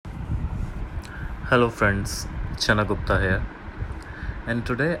Hello friends, Chana Gupta here, and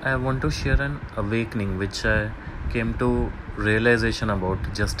today I want to share an awakening which I came to realization about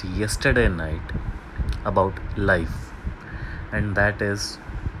just yesterday night about life. And that is,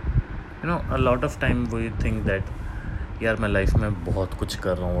 a lot of time we think that यार मैं life में बहुत कुछ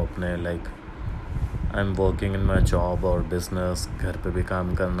कर रहा हूँ अपने like I am working in my job और बिजनेस, घर पे भी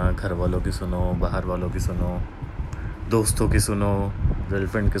काम करना, घर वालों की सुनो, बाहर वालों की सुनो, दोस्तों की सुनो,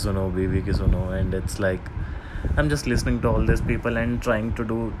 गर्लफ्रेंड की सुनो, बीवी की सुनो, and it's like I am just listening to all this people and trying to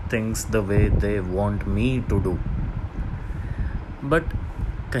do things the way they want me to do. But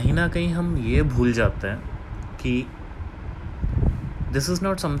कहीं ना कहीं हम ये भूल जाते हैं कि दिस इज़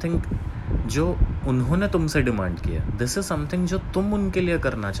नॉट समथिंग जो उन्होंने तुमसे डिमांड किया, दिस इज़ समथिंग जो तुम उनके लिए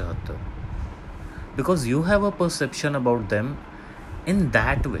करना चाहते हो, because you have a perception about them in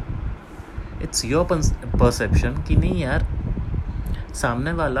that way. It's your perception कि नहीं यार,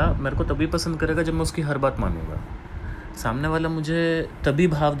 सामने वाला मेरे को तभी पसंद करेगा जब मैं उसकी हर बात मानूंगा, सामने वाला मुझे तभी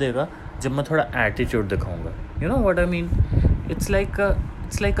भाव देगा जब मैं थोड़ा एटीट्यूड दिखाऊंगा. You know what I mean? It's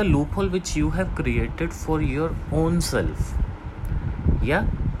like a loop hole which you have created for your own self. Yeah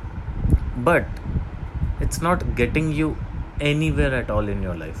but it's not getting you anywhere at all in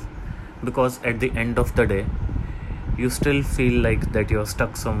your life, because at the end of the day you still feel like that you're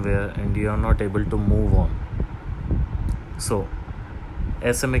stuck somewhere and you're not able to move on. So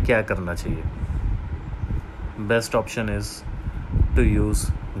ऐसे में क्या करना चाहिए? Best option is to use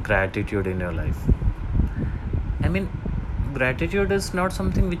gratitude in your life. I mean, gratitude is not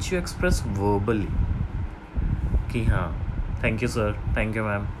something which you express verbally कि हाँ, thank you sir, thank you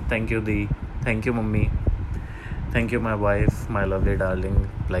ma'am, thank you दी, thank you mummy, thank you my wife, my lovely darling,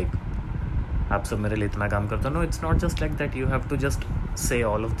 like आप सब मेरे लिए इतना काम करते हो. No, it's not just like that. You have to just say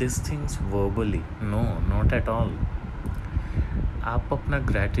all of this things verbally. No, not at all. आप अपना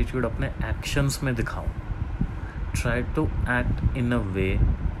ग्रैटिट्यूड अपने एक्शंस में दिखाओ. Try to act in a way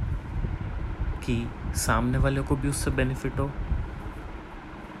कि सामने वाले को भी उससे बेनिफिट हो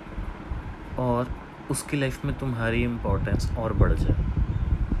और उसकी लाइफ में तुम्हारी इम्पोर्टेंस और बढ़ जाए.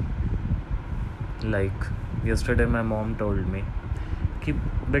 Like yesterday my mom told me कि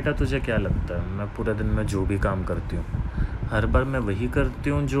बेटा तुझे क्या लगता है, मैं पूरे दिन में जो भी काम करती हूँ हर बार मैं वही करती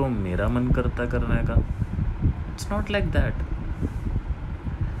हूँ जो मेरा मन करता करने का. It's not like that.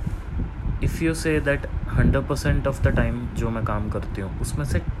 If you say that 100% of the time जो मैं काम करती हूँ उसमें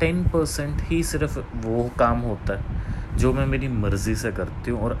से 10% ही सिर्फ वो काम होता है जो मैं मेरी मर्ज़ी से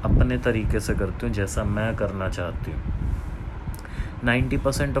करती हूँ और अपने तरीके से करती हूँ जैसा मैं करना चाहती हूँ.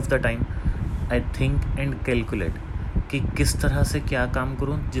 90% of the time I think and calculate कि किस तरह से क्या काम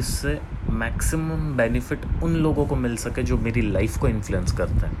करूं जिससे मैक्सिमम बेनिफिट उन लोगों को मिल सके जो मेरी लाइफ को इन्फ्लुएंस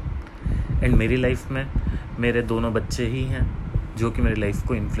करते हैं. एंड मेरी लाइफ में मेरे दोनों बच्चे ही हैं जो कि मेरी लाइफ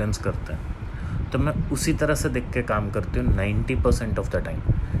को इन्फ्लुएंस करते हैं. तो मैं उसी तरह से देख के काम करती हूँ 90% ऑफ द टाइम.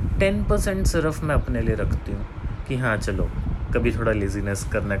 10% सिर्फ मैं अपने लिए रखती हूँ कि हाँ चलो, कभी थोड़ा लेजीनेस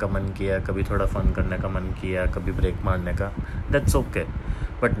करने का मन किया, कभी थोड़ा फ़न करने का मन किया, कभी ब्रेक मारने का, that's okay.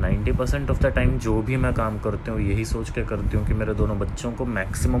 But 90% of the time जो भी मैं काम करती हूँ यही सोच के करती हूँ कि मेरे दोनों बच्चों को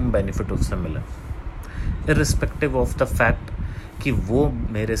मैक्सिमम बेनिफिट उससे मिले, इर्रिस्पेक्टिव ऑफ द फैक्ट कि वो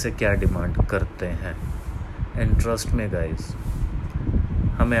मेरे से क्या डिमांड करते हैं. एंड ट्रस्ट में गाइस,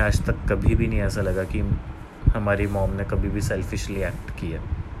 हमें आज तक कभी भी नहीं ऐसा लगा कि हमारी मॉम ने कभी भी सेल्फिशली एक्ट किया.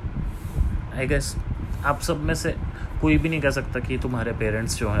 आई गेस आप सब में से कोई भी नहीं कह सकता कि तुम्हारे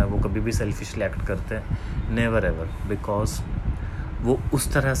पेरेंट्स जो हैं वो कभी भी सेल्फिशली एक्ट करते हैं. Never ever. बिकॉज वो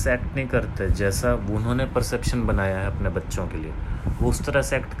उस तरह से एक्ट नहीं करते जैसा उन्होंने परसेप्शन बनाया है अपने बच्चों के लिए. वो उस तरह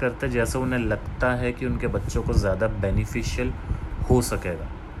से एक्ट करते जैसा उन्हें लगता है कि उनके बच्चों को ज़्यादा बेनिफिशियल हो सकेगा.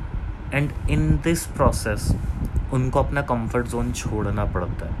 एंड इन दिस प्रोसेस उनको अपना कंफर्ट जोन छोड़ना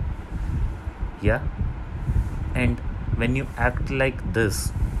पड़ता है. Yeah and when you act like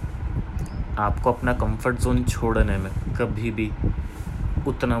this, आपको अपना कंफर्ट जोन छोड़ने में कभी भी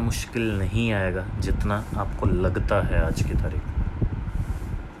उतना मुश्किल नहीं आएगा जितना आपको लगता है आज की तारीख.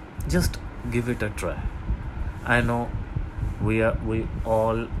 Just give it a try. I know we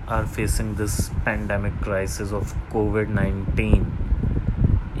all are facing this pandemic crisis of COVID-19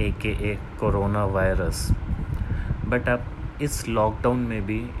 aka coronavirus. But आप इस लॉकडाउन में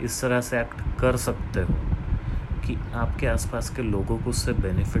भी इस तरह से एक्ट कर सकते हो कि आपके आसपास के लोगों को उससे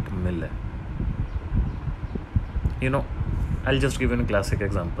बेनिफिट मिले. I'll just give you a classic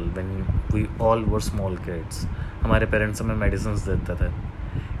example. When we all were small kids, हमारे पेरेंट्स हमें मेडिसिन देते थे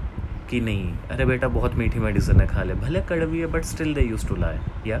कि नहीं अरे बेटा बहुत मीठी मेडिसिन है, खा ले, भले कड़वी है but still they used to लाई.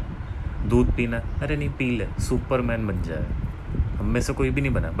 या दूध पीना, अरे नहीं पी ले, सुपरमैन बन जाए. हम में से कोई भी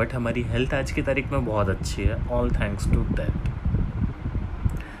नहीं बना, बट हमारी हेल्थ आज की तारीख में बहुत अच्छी है, all thanks to that.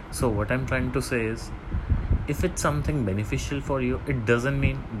 So what I'm trying to say is, if it's something beneficial for you, it doesn't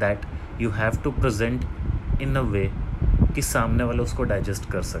mean that you have to present in a way कि सामने वाला उसको digest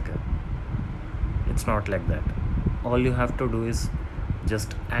कर सके. It's not like that. All you have to do is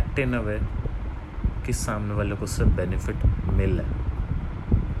just act in a way कि सामने वाले को उससे benefit मिले.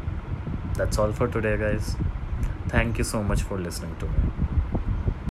 That's all for today, guys. Thank you so much for listening to me.